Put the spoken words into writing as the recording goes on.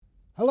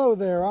Hello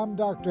there, I'm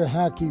Dr.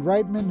 Hackie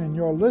Reitman, and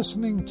you're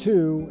listening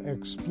to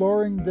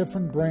Exploring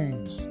Different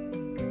Brains.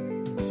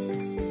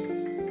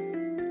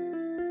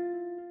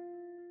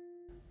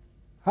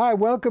 Hi,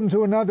 welcome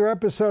to another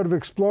episode of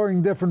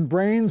Exploring Different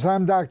Brains.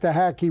 I'm Dr.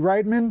 Hackie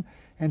Reitman,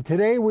 and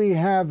today we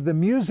have the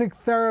music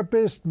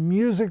therapist,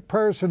 music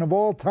person of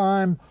all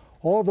time,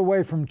 all the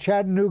way from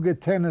Chattanooga,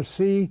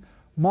 Tennessee,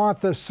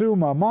 Martha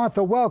Suma.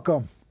 Martha,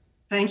 welcome.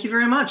 Thank you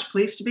very much.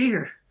 Pleased to be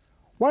here.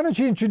 Why don't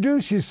you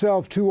introduce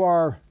yourself to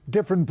our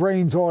Different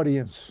Brains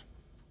audience?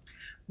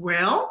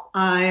 Well,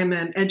 I am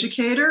an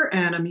educator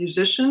and a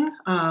musician.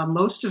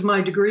 Most of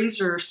my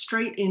degrees are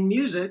straight in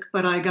music,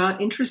 but I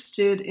got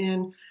interested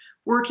in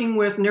working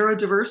with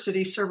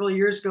neurodiversity several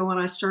years ago when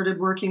I started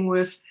working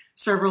with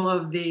several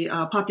of the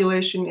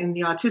population in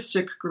the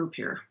autistic group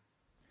here.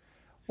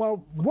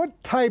 Well,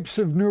 what types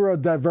of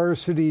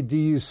neurodiversity do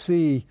you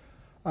see?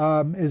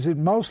 Is it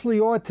mostly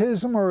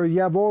autism, or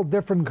you have all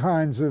different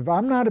kinds of...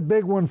 I'm not a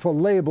big one for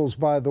labels,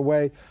 by the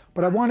way,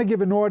 but I want to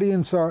give an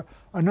audience an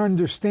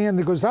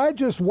understanding, because I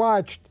just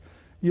watched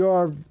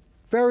your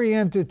very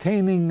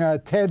entertaining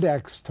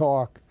TEDx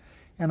talk,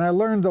 and I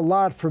learned a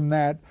lot from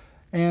that.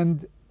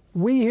 And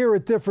we here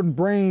at Different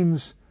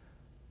Brains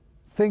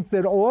think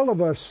that all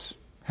of us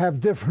have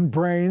different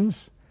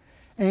brains,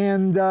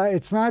 and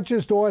it's not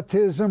just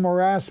autism or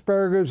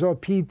Asperger's or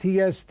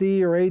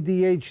PTSD or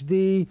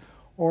ADHD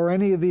or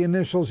any of the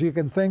initials you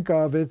can think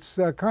of. It's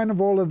kind of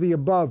all of the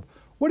above.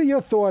 What are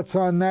your thoughts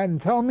on that? And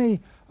tell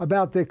me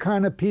about the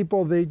kind of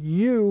people that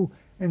you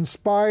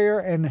inspire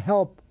and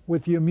help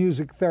with your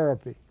music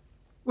therapy.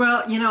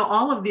 Well,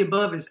 all of the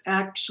above is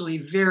actually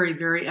very,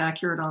 very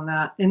accurate on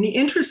that. And the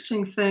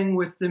interesting thing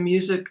with the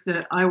music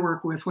that I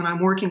work with when I'm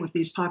working with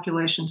these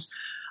populations,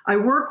 I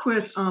work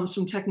with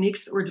some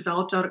techniques that were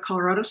developed out at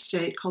Colorado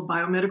State called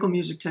biomedical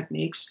music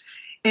techniques.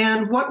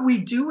 And what we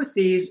do with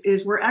these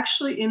is we're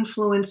actually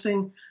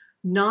influencing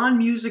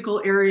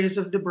non-musical areas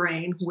of the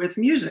brain with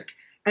music.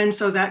 And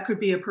so that could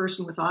be a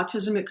person with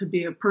autism, it could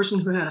be a person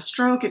who had a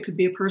stroke, it could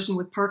be a person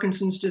with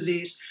Parkinson's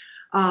disease.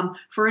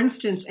 For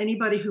instance,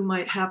 anybody who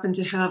might happen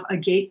to have a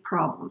gait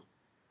problem.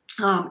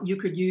 You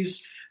could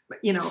use,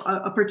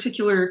 a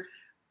particular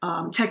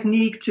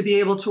technique to be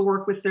able to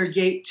work with their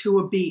gait to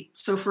a beat.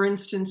 So for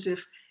instance,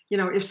 if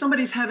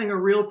somebody's having a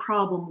real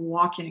problem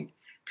walking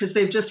because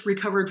they've just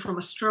recovered from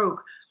a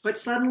stroke, but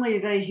suddenly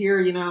they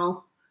hear,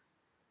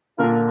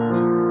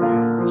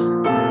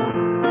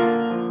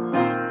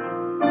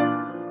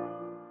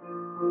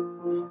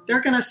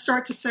 they're going to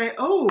start to say,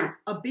 oh,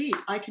 a beat,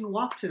 I can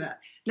walk to that.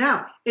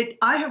 Now,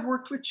 I have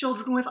worked with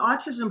children with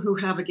autism who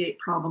have a gait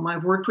problem.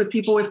 I've worked with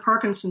people with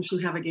Parkinson's who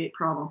have a gait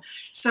problem.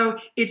 So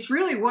it's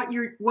really what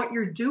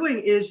you're doing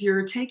is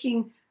you're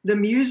taking the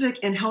music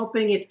and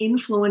helping it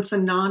influence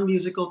a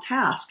non-musical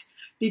task,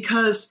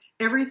 because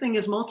everything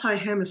is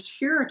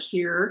multi-hemispheric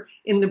here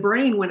in the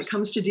brain when it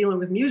comes to dealing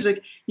with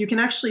music. You can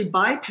actually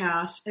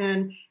bypass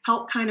and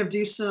help kind of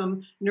do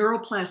some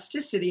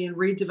neuroplasticity and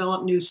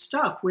redevelop new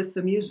stuff with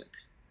the music.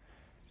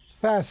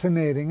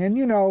 Fascinating. And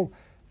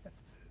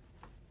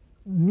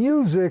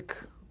music,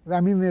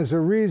 there's a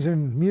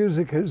reason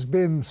music has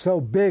been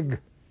so big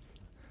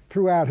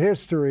throughout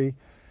history.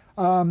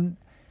 And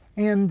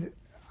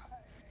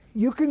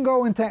you can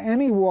go into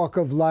any walk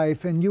of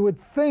life, and you would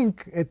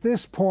think at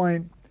this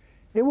point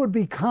it would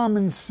be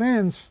common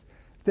sense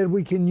that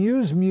we can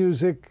use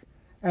music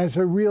as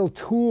a real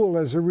tool,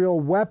 as a real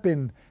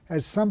weapon,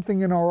 as something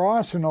in our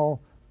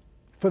arsenal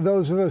for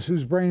those of us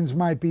whose brains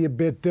might be a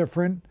bit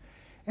different.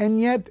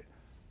 And yet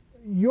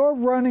you're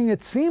running,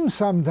 it seems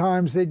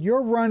sometimes that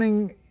you're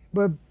running,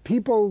 but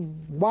people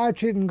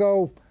watch it and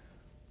go,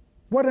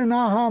 what an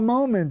aha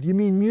moment. You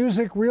mean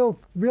music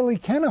really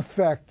can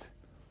affect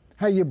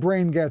how your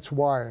brain gets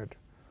wired?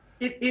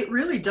 It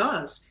really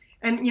does.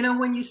 And,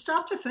 when you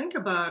stop to think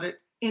about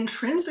it,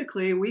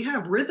 intrinsically, we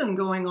have rhythm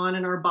going on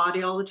in our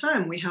body all the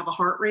time. We have a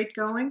heart rate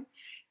going,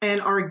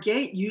 and our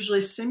gait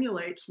usually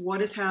simulates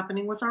what is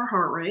happening with our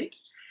heart rate.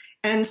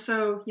 And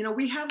so,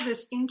 we have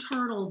this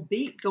internal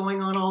beat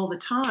going on all the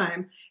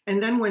time.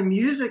 And then when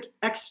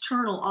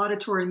external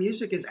auditory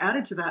music is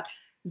added to that,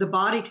 the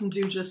body can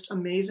do just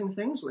amazing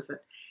things with it.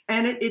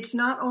 And it's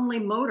not only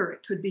motor,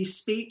 it could be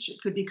speech, it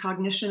could be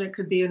cognition, it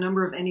could be a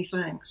number of any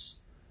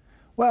things.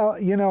 Well,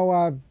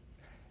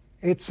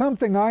 it's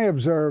something I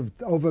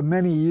observed over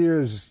many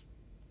years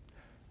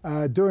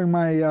during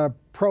my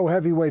pro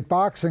heavyweight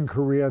boxing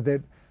career,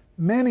 that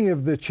many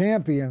of the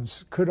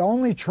champions could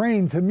only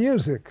train to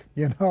music,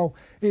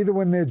 either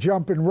when they're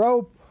jumping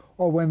rope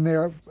or when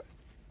they're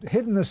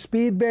hitting the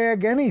speed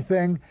bag,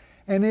 anything.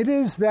 And it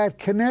is that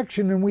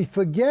connection, and we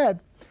forget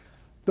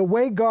the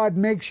way God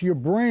makes your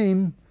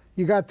brain.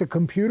 You got the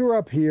computer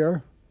up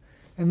here,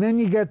 and then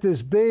you get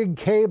this big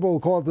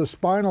cable called the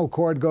spinal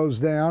cord goes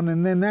down,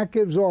 and then that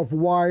gives off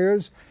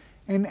wires,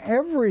 and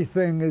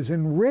everything is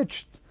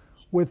enriched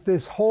with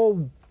this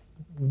whole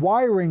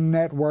wiring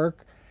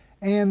network.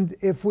 And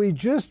if we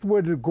just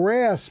would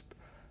grasp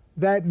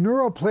that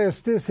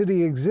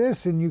neuroplasticity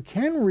exists and you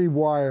can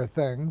rewire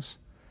things,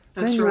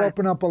 That's then you right.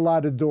 open up a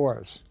lot of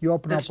doors. You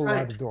open That's up a right.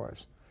 lot of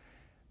doors.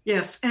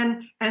 Yes,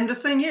 and the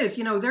thing is,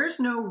 there's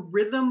no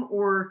rhythm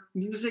or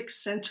music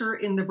center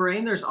in the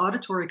brain. There's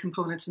auditory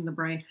components in the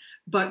brain,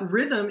 but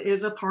rhythm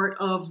is a part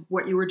of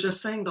what you were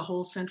just saying, the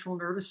whole central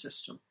nervous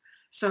system.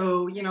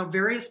 So,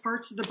 various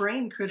parts of the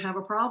brain could have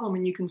a problem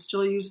and you can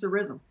still use the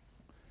rhythm.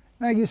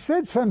 Now, you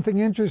said something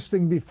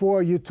interesting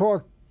before. You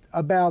talked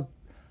about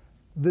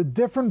the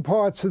different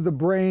parts of the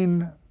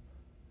brain,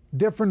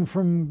 different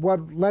from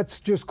what, let's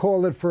just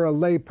call it for a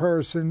lay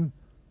person,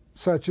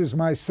 such as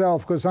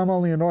myself, because I'm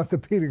only an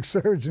orthopedic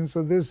surgeon,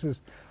 so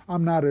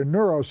I'm not a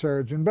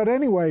neurosurgeon. But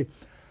anyway,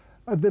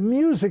 the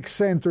music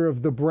center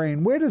of the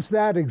brain, where does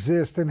that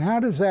exist and how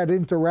does that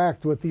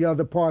interact with the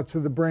other parts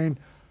of the brain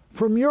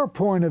from your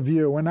point of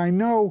view? And I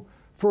know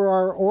for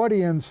our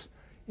audience,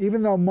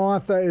 even though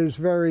Martha is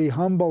very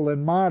humble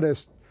and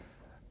modest,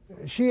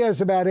 she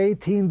has about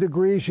 18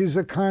 degrees. She's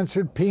a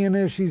concert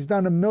pianist. She's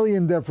done a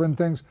million different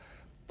things.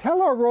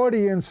 Tell our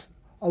audience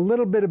a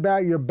little bit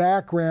about your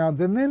background,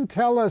 and then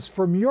tell us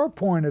from your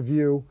point of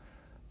view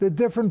the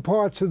different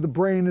parts of the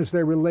brain as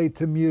they relate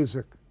to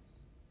music.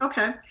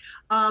 Okay.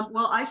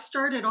 Well, I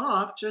started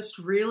off just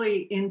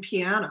really in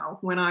piano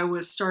when I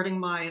was starting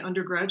my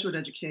undergraduate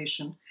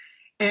education.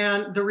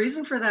 And the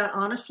reason for that,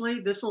 honestly,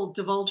 this will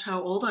divulge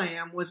how old I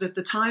am, was at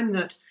the time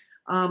that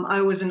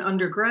I was an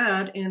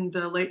undergrad in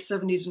the late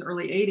 70s and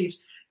early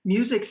 80s,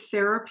 music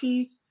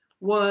therapy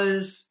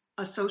was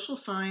a social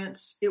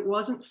science. It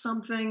wasn't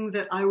something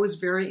that I was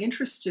very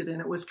interested in.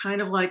 It was kind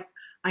of like,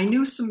 I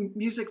knew some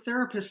music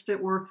therapists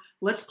that were,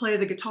 let's play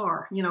the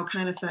guitar,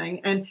 kind of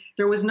thing. And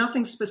there was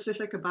nothing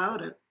specific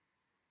about it.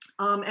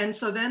 And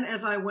so then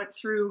as I went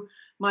through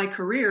my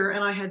career,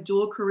 and I had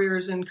dual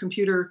careers in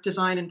computer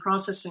design and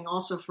processing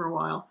also for a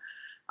while,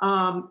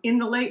 in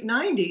the late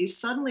 90s,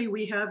 suddenly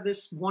we have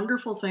this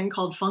wonderful thing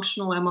called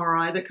functional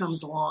MRI that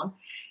comes along.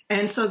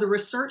 And so the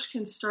research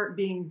can start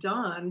being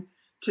done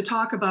to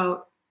talk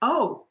about,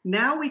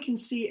 now we can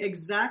see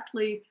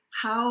exactly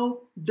how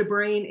the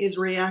brain is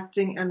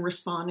reacting and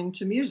responding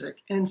to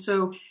music. And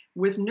so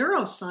with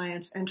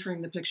neuroscience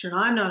entering the picture, and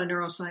I'm not a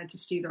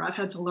neuroscientist either, I've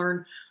had to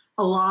learn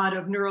a lot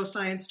of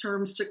neuroscience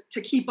terms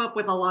to keep up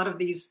with a lot of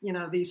these,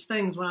 these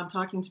things when I'm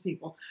talking to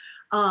people.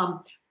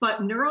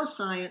 But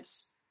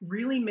neuroscience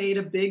really made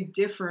a big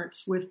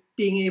difference with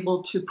being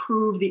able to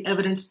prove the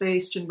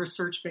evidence-based and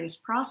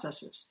research-based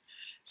processes.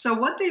 So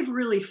what they've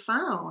really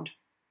found,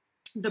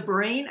 the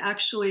brain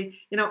actually,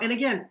 and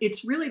again,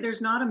 it's really,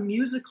 there's not a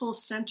musical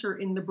center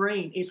in the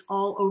brain. It's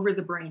all over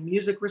the brain.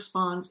 Music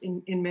responds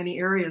in many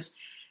areas.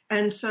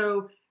 And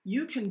so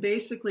you can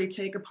basically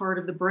take a part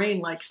of the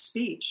brain like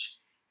speech.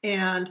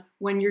 And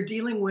when you're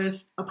dealing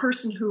with a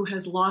person who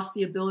has lost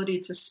the ability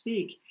to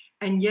speak,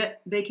 and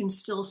yet they can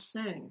still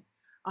sing.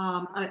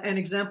 An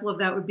example of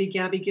that would be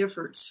Gabby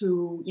Giffords,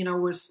 who,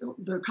 was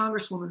the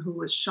congresswoman who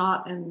was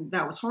shot, and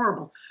that was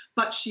horrible.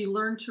 But she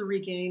learned to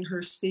regain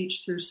her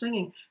speech through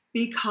singing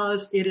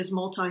because it is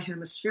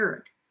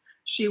multi-hemispheric.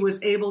 She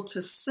was able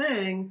to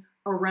sing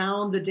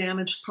around the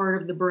damaged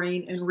part of the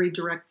brain and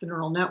redirect the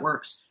neural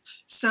networks.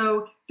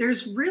 So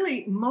there's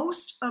really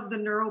most of the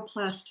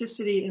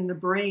neuroplasticity in the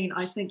brain,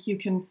 I think you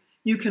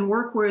can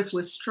work with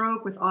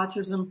stroke, with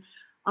autism.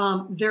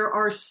 There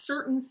are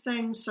certain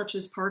things such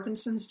as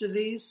Parkinson's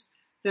disease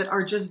that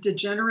are just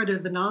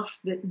degenerative enough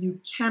that you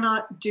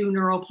cannot do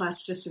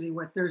neuroplasticity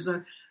with. There's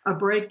a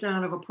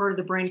breakdown of a part of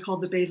the brain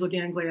called the basal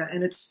ganglia,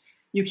 and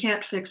you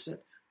can't fix it.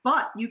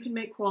 But you can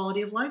make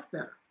quality of life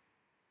better.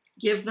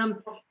 Give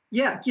them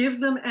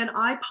an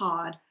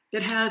iPod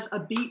that has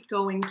a beat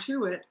going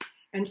to it,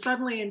 and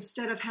suddenly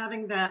instead of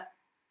having that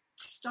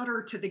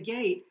stutter to the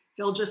gate,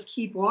 they'll just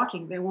keep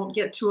walking. They won't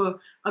get to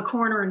a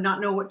corner and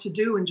not know what to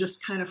do and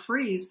just kind of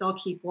freeze. They'll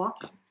keep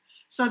walking.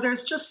 So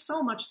there's just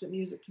so much that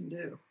music can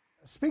do.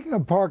 Speaking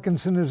of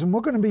Parkinsonism,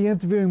 we're going to be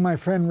interviewing my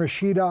friend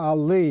Rashida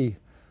Ali,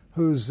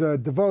 who's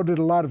devoted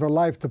a lot of her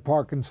life to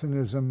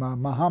Parkinsonism,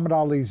 Muhammad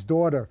Ali's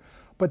daughter.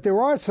 But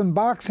there are some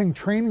boxing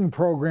training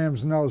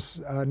programs now,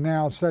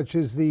 such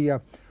as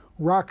the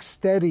Rock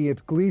Steady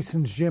at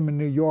Gleason's Gym in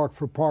New York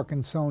for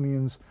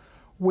Parkinsonians,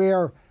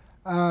 where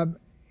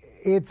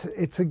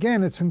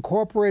it's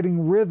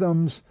incorporating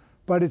rhythms,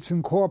 but it's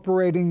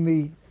incorporating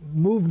the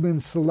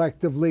movements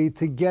selectively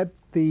to get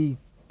the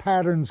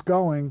patterns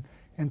going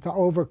and to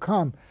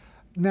overcome.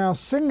 Now,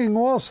 singing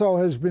also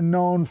has been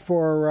known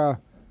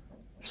for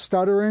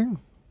stuttering.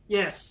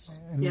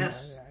 Yes,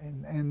 yes.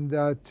 And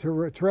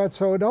Tourette,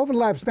 so it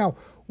overlaps. Now,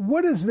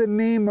 what is the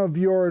name of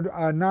your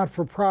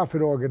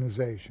not-for-profit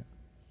organization?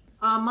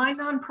 My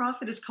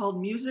nonprofit is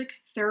called Music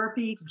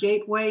Therapy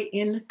Gateway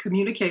in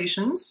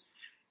Communications,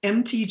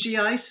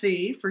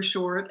 MTGIC for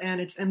short, and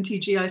it's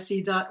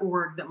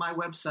mtgic.org that my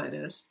website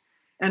is.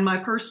 And my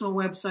personal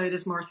website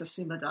is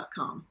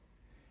marthasuma.com.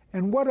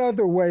 And what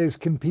other ways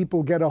can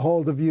people get a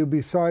hold of you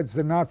besides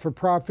the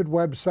not-for-profit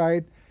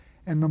website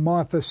and the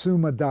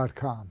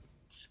marthasuma.com?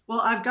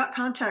 Well, I've got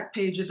contact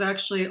pages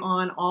actually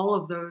on all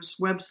of those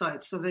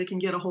websites, so they can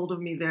get a hold of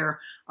me there.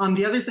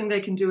 The other thing they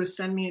can do is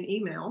send me an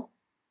email,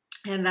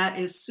 and that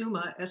is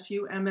Summa,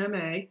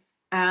 Summa,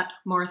 at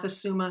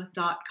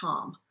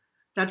marthasumma.com.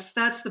 That's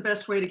the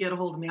best way to get a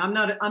hold of me. I'm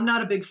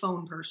not a big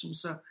phone person,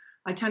 so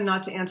I tend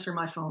not to answer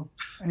my phone.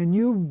 And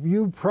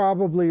you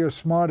probably are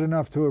smart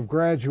enough to have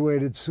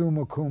graduated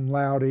summa cum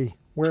laude,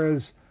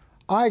 whereas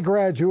I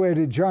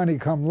graduated Johnny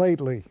come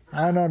lately.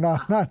 I don't know,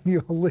 not in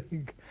your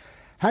league.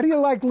 How do you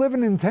like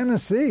living in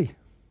Tennessee?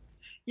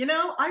 You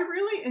know, I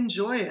really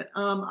enjoy it.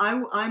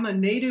 I'm a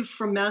native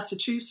from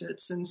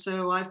Massachusetts, and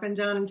so I've been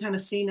down in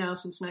Tennessee now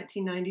since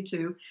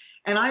 1992.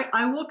 And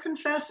I will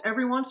confess,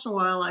 every once in a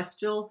while, I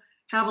still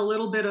have a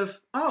little bit of,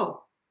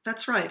 oh,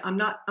 that's right, I'm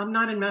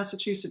not in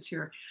Massachusetts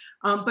here.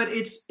 But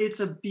it's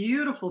a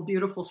beautiful,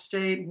 beautiful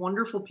state,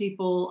 wonderful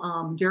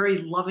people, very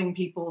loving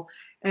people,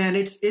 and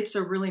it's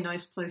a really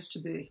nice place to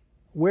be.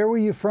 Where were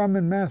you from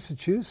in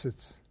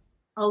Massachusetts?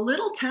 A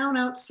little town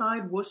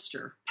outside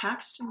Worcester,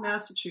 Paxton,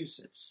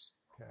 Massachusetts.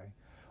 Okay.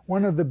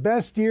 One of the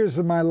best years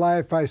of my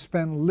life I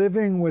spent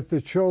living with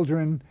the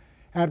children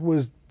at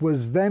was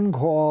then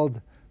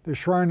called the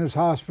Shriners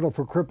Hospital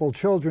for Crippled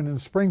Children in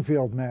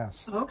Springfield,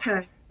 Mass.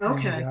 Okay.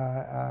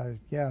 And,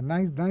 yeah,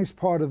 nice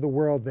part of the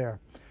world there.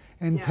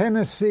 In Yeah.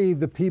 Tennessee,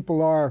 the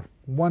people are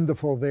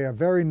wonderful there,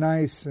 very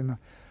nice. And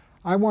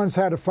I once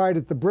had a fight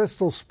at the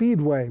Bristol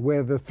Speedway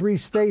where the 3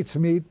 states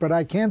meet, but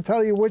I can't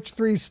tell you which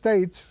 3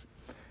 states.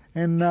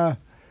 And,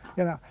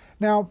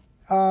 now,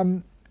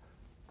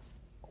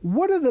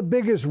 what are the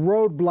biggest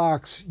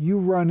roadblocks you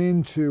run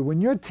into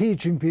when you're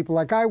teaching people?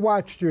 Like I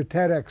watched your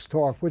TEDx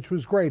talk, which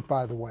was great,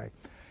 by the way.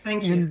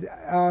 Thank you.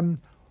 And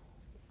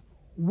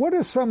what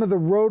are some of the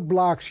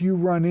roadblocks you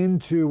run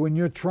into when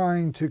you're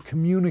trying to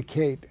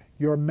communicate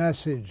your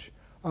message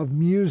of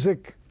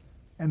music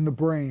and the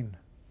brain?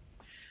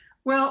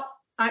 Well,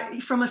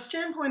 from a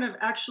standpoint of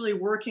actually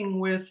working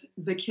with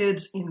the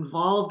kids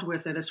involved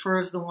with it, as far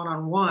as the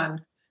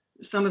one-on-one,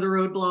 some of the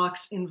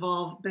roadblocks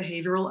involve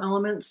behavioral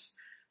elements.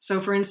 So,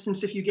 for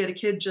instance, if you get a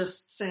kid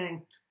just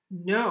saying,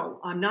 no,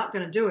 I'm not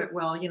going to do it,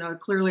 well,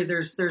 clearly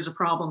there's a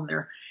problem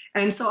there.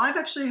 And so I've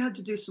actually had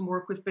to do some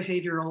work with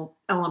behavioral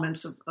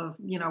elements of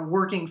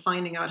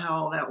finding out how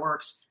all that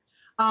works.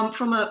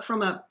 From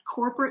a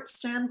corporate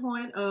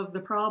standpoint of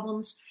the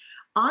problems,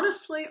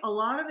 honestly, a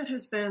lot of it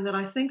has been that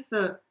I think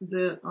the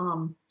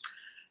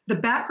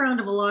background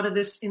of a lot of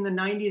this in the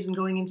 90s and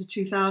going into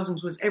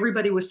 2000s was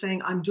everybody was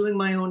saying, I'm doing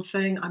my own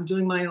thing. I'm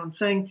doing my own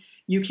thing.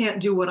 You can't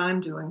do what I'm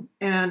doing.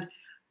 And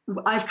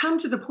I've come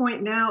to the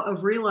point now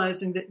of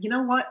realizing that, you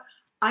know what?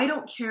 I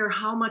don't care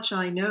how much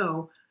I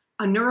know.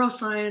 A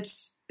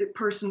neuroscience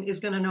person is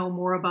going to know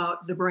more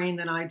about the brain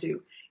than I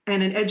do.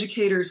 And an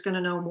educator is going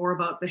to know more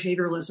about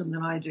behavioralism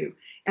than I do.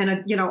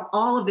 And,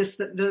 all of this,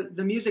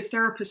 the music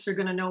therapists are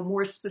going to know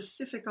more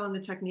specific on the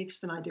techniques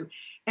than I do.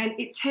 And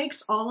it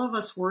takes all of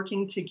us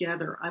working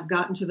together. I've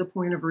gotten to the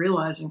point of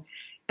realizing.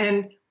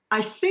 And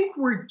I think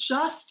we're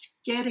just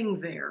getting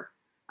there.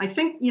 I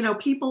think,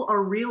 people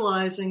are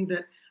realizing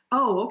that,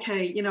 oh,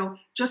 okay,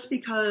 just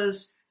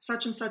because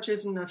such and such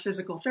isn't a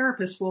physical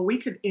therapist, well, we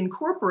could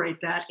incorporate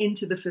that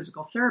into the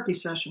physical therapy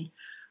session.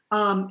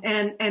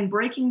 And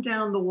breaking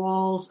down the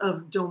walls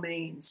of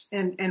domains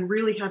and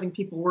really having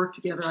people work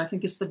together, I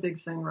think is the big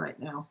thing right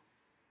now.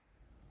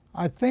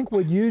 I think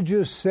what you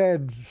just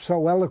said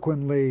so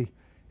eloquently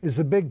is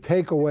a big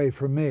takeaway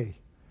for me.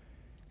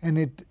 And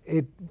it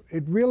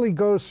really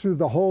goes through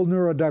the whole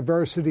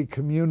neurodiversity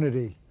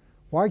community.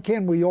 Why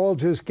can't we all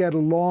just get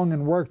along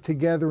and work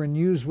together and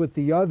use what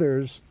the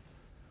others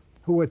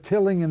who are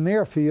tilling in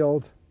their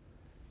field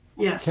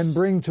can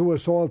bring to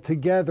us all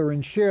together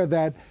and share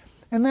that?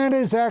 And that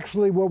is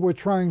actually what we're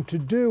trying to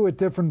do at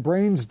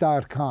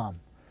differentbrains.com.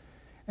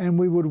 And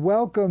we would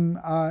welcome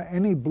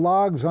any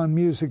blogs on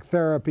music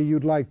therapy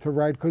you'd like to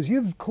write, because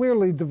you've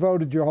clearly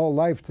devoted your whole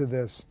life to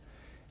this.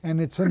 And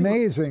it's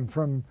amazing,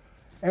 from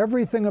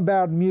everything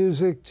about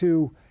music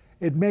to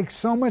it makes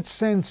so much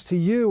sense to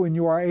you and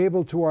you are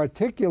able to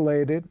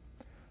articulate it,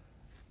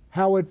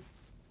 how it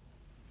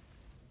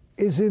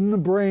is in the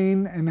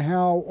brain and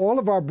how all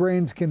of our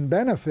brains can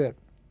benefit.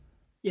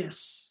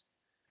 Yes.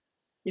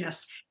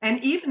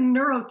 And even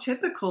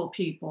neurotypical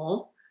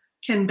people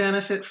can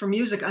benefit from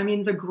music. I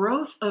mean, the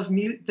growth of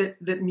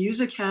that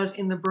music has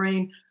in the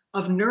brain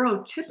of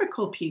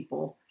neurotypical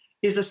people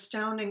is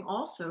astounding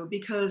also,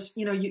 because,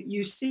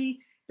 you see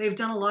they've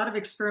done a lot of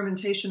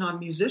experimentation on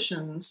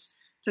musicians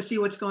to see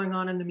what's going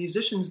on in the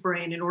musician's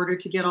brain in order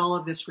to get all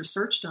of this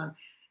research done,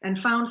 and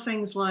found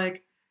things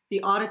like the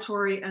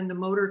auditory and the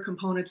motor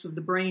components of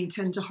the brain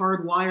tend to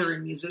hardwire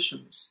in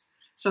musicians.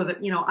 So that,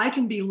 I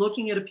can be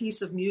looking at a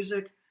piece of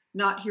music,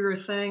 not hear a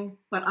thing,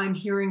 but I'm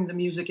hearing the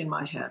music in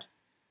my head.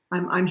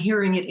 I'm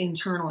hearing it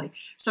internally.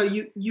 So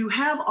you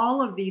have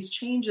all of these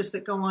changes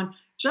that go on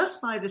just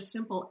by the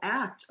simple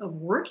act of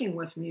working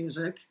with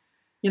music,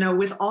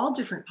 with all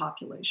different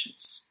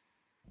populations.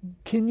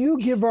 Can you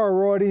give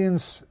our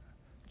audience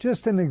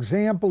just an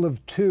example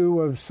of 2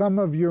 of some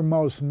of your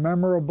most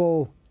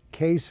memorable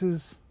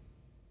cases?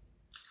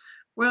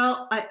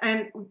 Well,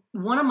 and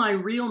one of my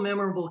real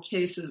memorable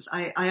cases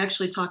I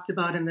actually talked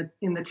about in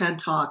the TED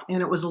Talk,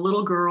 and it was a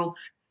little girl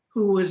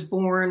who was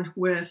born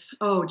with,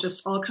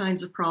 just all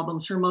kinds of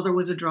problems. Her mother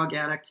was a drug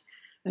addict,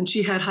 and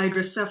she had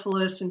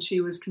hydrocephalus, and she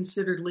was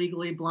considered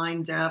legally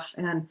blind deaf,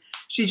 and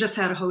she just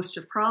had a host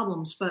of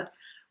problems. But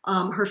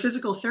her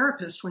physical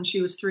therapist, when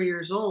she was 3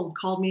 years old,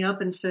 called me up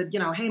and said,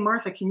 hey,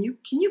 Martha, can you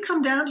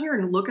come down here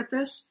and look at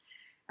this?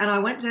 And I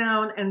went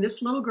down, and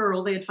this little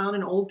girl, they had found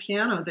an old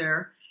piano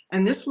there,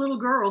 and this little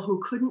girl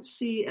who couldn't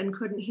see and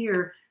couldn't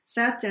hear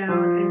sat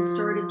down and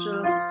started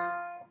just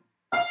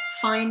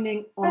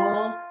finding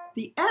all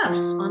the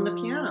F's on the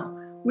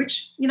piano,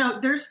 which,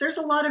 there's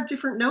a lot of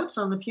different notes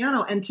on the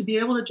piano, and to be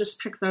able to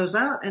just pick those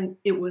out, and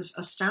it was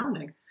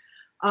astounding.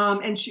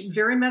 And she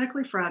very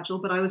medically fragile,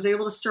 but I was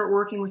able to start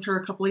working with her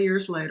a couple of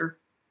years later,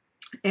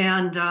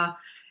 and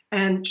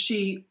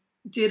she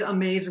did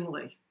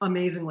amazingly.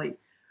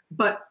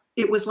 But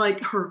it was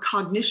like her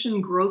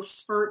cognition growth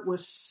spurt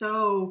was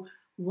so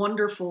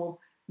wonderful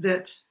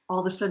that all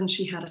of a sudden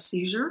she had a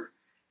seizure.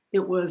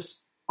 It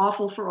was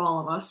awful for all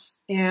of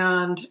us,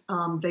 and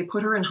they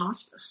put her in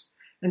hospice.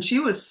 And she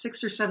was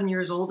 6 or 7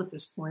 years old at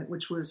this point,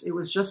 it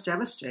was just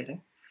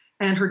devastating.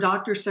 And her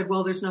doctor said,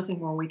 well, there's nothing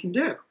more we can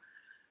do.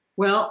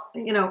 Well,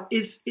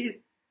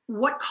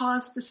 what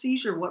caused the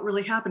seizure? What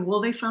really happened?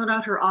 Well, they found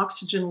out her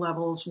oxygen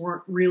levels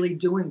weren't really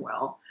doing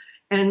well.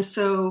 And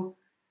so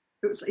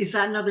is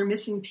that another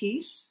missing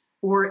piece?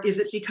 Or is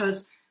it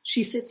because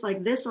she sits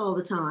like this all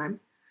the time,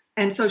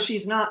 and so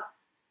she's not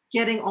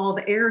getting all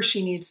the air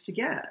she needs to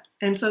get?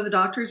 And so the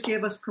doctors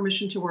gave us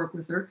permission to work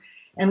with her.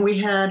 And we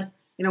had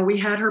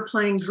her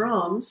playing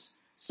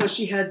drums. So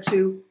she had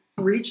to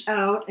reach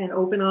out and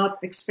open up,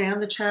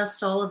 expand the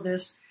chest, all of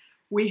this.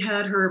 We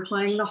had her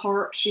playing the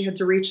harp. She had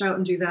to reach out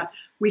and do that.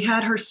 We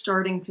had her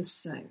starting to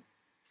sing.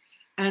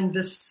 And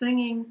the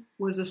singing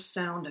was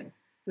astounding.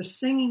 The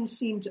singing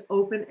seemed to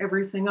open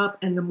everything up.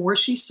 And the more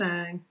she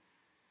sang,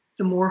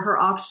 the more her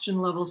oxygen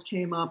levels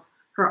came up.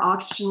 Her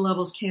oxygen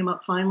levels came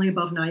up finally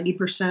above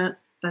 90%.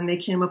 Then they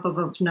came up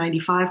above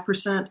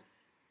 95%.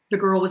 The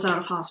girl was out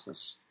of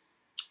hospice.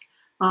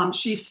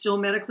 She's still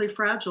medically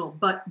fragile,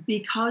 but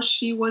because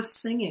she was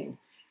singing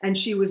and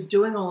she was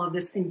doing all of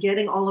this and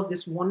getting all of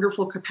this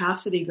wonderful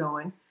capacity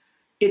going,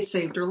 it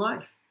saved her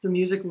life. The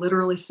music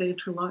literally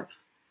saved her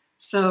life.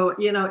 So,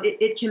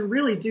 it can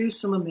really do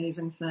some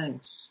amazing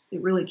things.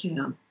 It really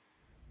can.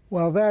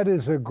 Well, that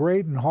is a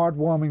great and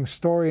heartwarming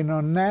story. And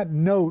on that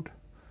note,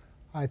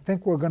 I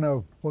think we're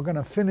gonna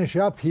finish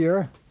up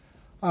here.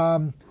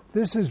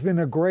 This has been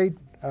a great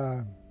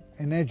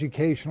and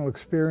educational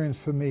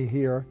experience for me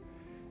here.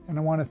 And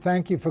I want to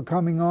thank you for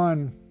coming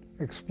on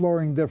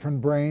Exploring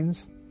Different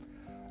Brains.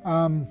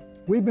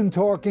 We've been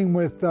talking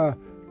with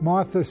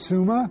Martha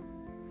Suma,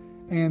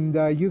 and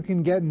you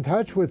can get in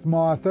touch with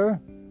Martha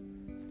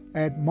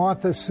at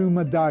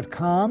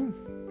marthasuma.com,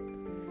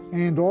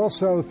 and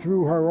also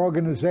through her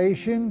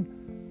organization.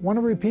 Want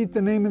to repeat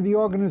the name of the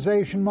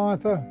organization,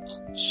 Martha?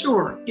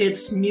 Sure.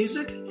 It's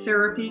Music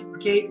Therapy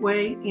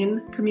Gateway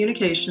in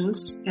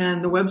Communications,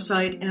 and the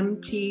website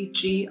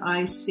mtgic.org.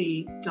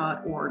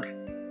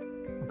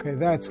 Okay,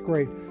 that's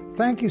great.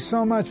 Thank you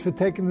so much for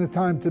taking the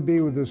time to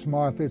be with us,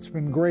 Martha. It's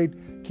been great.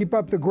 Keep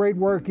up the great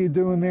work you're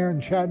doing there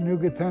in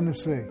Chattanooga,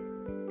 Tennessee.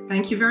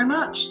 Thank you very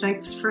much.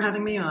 Thanks for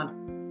having me on.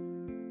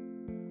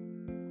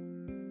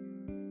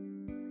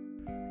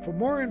 For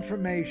more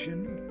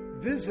information,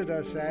 visit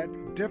us at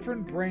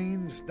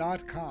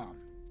differentbrains.com.